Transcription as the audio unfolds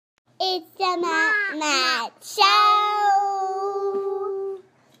It's the Matt Matt Show.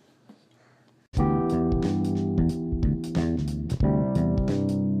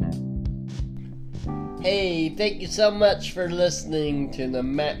 Hey, thank you so much for listening to the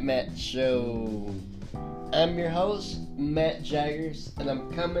Matt Matt Show. I'm your host, Matt Jaggers, and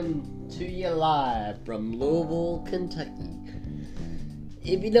I'm coming to you live from Louisville, Kentucky.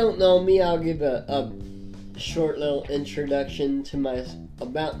 If you don't know me, I'll give a short little introduction to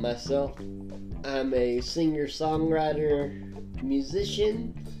about myself. I'm a singer-songwriter,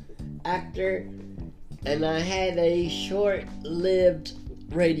 musician, actor, and I had a short-lived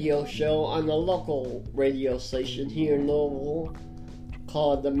radio show on the local radio station here in Louisville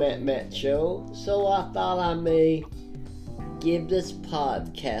called The Matt Matt Show. So I thought I may give this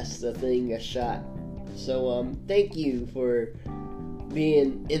podcast thing a shot. So thank you for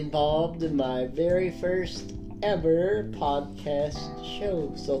being involved in my very first ever podcast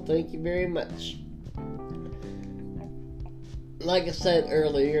show. So thank you very much. Like I said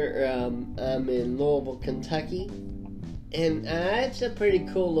earlier, I'm in Louisville, Kentucky. And it's a pretty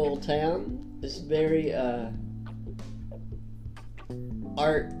cool little town. It's very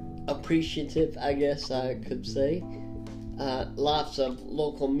art appreciative, I guess I could say. Lots of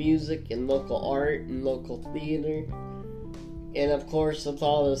local music and local art and local theater. And of course, with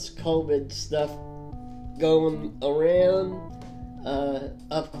all this COVID stuff going around,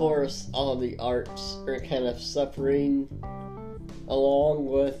 of course, all the arts are kind of suffering along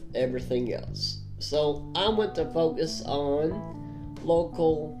with everything else. So I want to focus on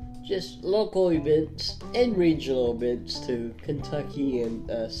local events and regional events to Kentucky and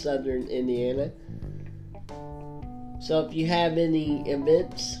southern Indiana. So if you have any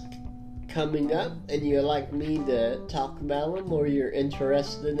events coming up and you'd like me to talk about them, or you're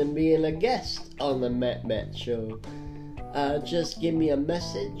interested in being a guest on the Matt Matt Show, just give me a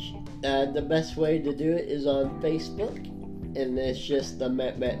message. The best way to do it is on Facebook, and it's just the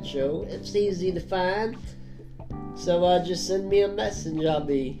Matt Matt Show. It's easy to find, so just send me a message. I'll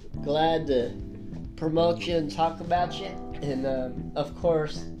be glad to promote you and talk about you. And of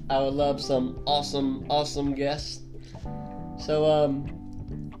course, I would love some awesome guests. So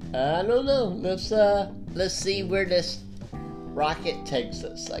I don't know. Let's see where this rocket takes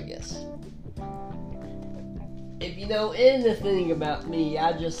us, I guess. If you know anything about me,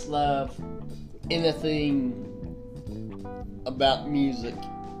 I just love anything about music.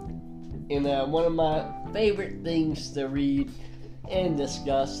 And one of my favorite things to read and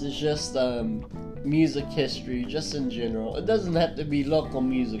discuss is just music history, just in general. It doesn't have to be local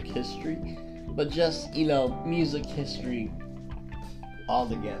music history, but just, music history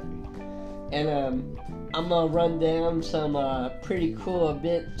altogether. And I'm gonna run down some pretty cool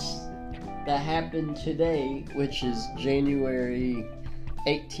events that happened today, which is January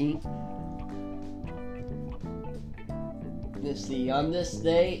 18th. Let's see, on this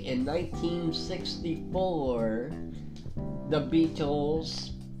day in 1964, the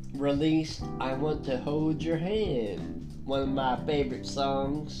Beatles released I Want to Hold Your Hand, one of my favorite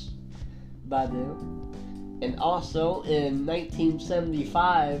songs by them. And also in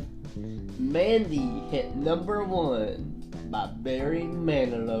 1975, Mandy hit number 1 by Barry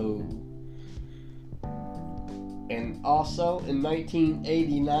Manilow. And also in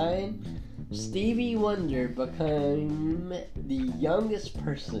 1989, Stevie Wonder became the youngest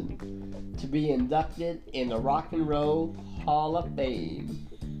person to be inducted in the Rock and Roll Hall of Fame.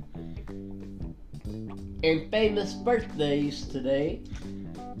 And famous birthdays today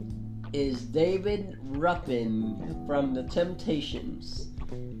is David Ruffin from The Temptations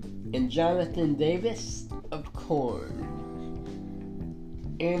and Jonathan Davis of Korn.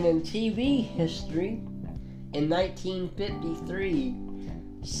 And in TV history, in 1953,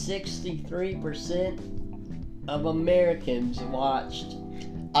 63% of Americans watched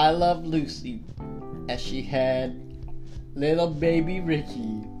I Love Lucy as she had Little Baby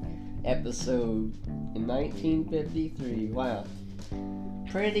Ricky episode in 1953. Wow.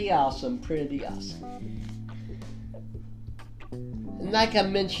 Pretty awesome. And like I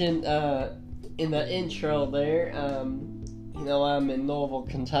mentioned in the intro there, I'm in Louisville,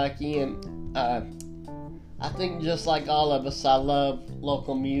 Kentucky, and I think just like all of us, I love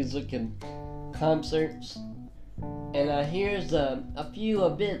local music and concerts. And here's a few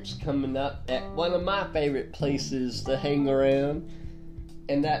events coming up at one of my favorite places to hang around,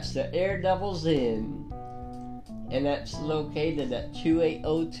 and that's the Air Devils Inn. And that's located at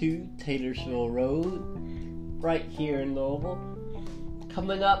 2802 Taylorsville Road, right here in Louisville.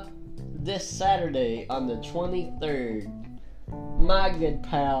 Coming up this Saturday on the 23rd, my good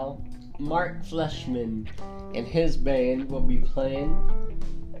pal Mark Fleshman and his band will be playing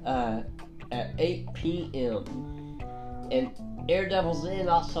at 8 p.m. And Air Devils Inn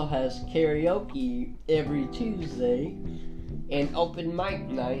also has karaoke every Tuesday and open mic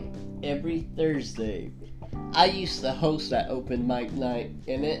night every Thursday. I used to host that open mic night,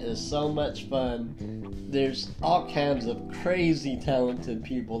 and it is so much fun. There's all kinds of crazy talented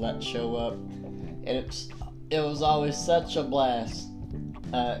people that show up, and it was always such a blast.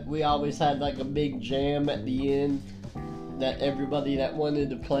 We always had like a big jam at the end that everybody that wanted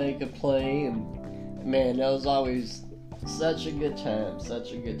to play could play, and man, that was always such a good time.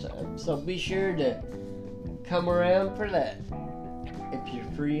 So be sure to come around for that if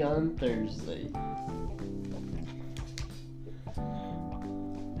you're free on Thursday.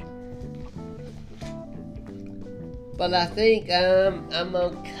 But I think I'm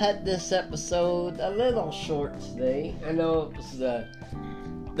gonna cut this episode a little short today. I know it was the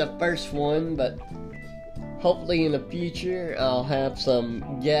first one, but hopefully in the future I'll have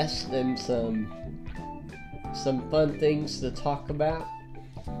some guests and some fun things to talk about.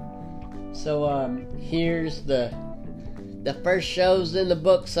 So here's the first shows in the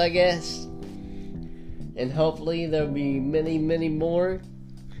books, I guess, and hopefully there'll be many, many more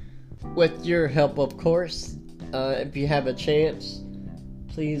with your help, of course. If you have a chance,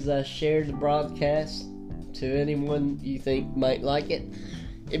 please share the broadcast to anyone you think might like it.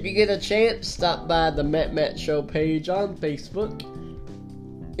 If you get a chance, stop by the Matt Matt Show page on Facebook.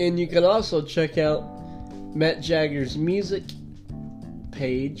 And you can also check out Matt Jaggers' music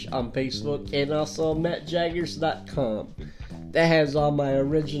page on Facebook and also mattjaggers.com. That has all my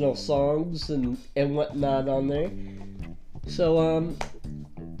original songs and whatnot on there. So,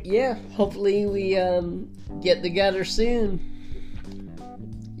 yeah, hopefully we get together soon.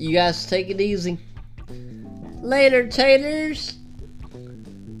 You guys take it easy. Later, taters.